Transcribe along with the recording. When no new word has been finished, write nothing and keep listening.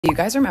You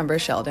guys remember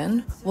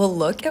Sheldon? Well,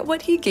 look at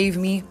what he gave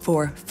me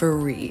for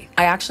free.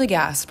 I actually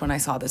gasped when I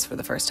saw this for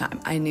the first time.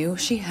 I knew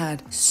she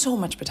had so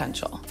much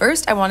potential.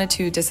 First, I wanted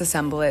to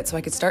disassemble it so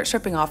I could start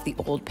stripping off the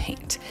old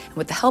paint. And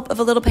with the help of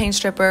a little paint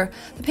stripper,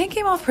 the paint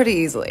came off pretty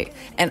easily.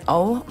 And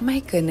oh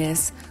my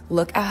goodness,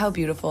 look at how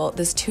beautiful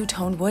this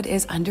two-toned wood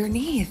is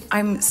underneath.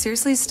 I'm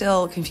seriously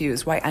still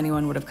confused why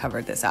anyone would have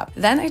covered this up.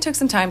 Then I took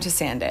some time to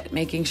sand it,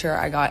 making sure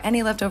I got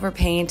any leftover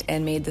paint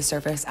and made the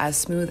surface as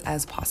smooth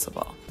as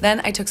possible.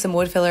 Then I took some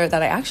wood filler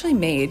that I actually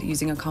made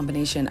using a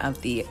combination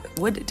of the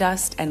wood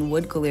dust and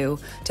wood glue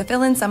to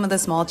fill in some of the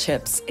small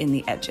chips in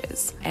the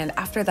edges. And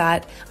after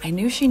that, I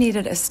knew she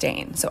needed a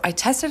stain. So I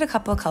tested a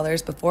couple of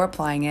colors before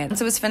applying it.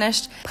 Once it was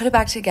finished, put it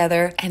back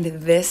together, and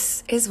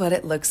this is what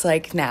it looks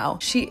like now.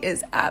 She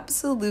is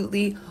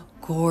absolutely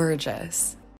gorgeous.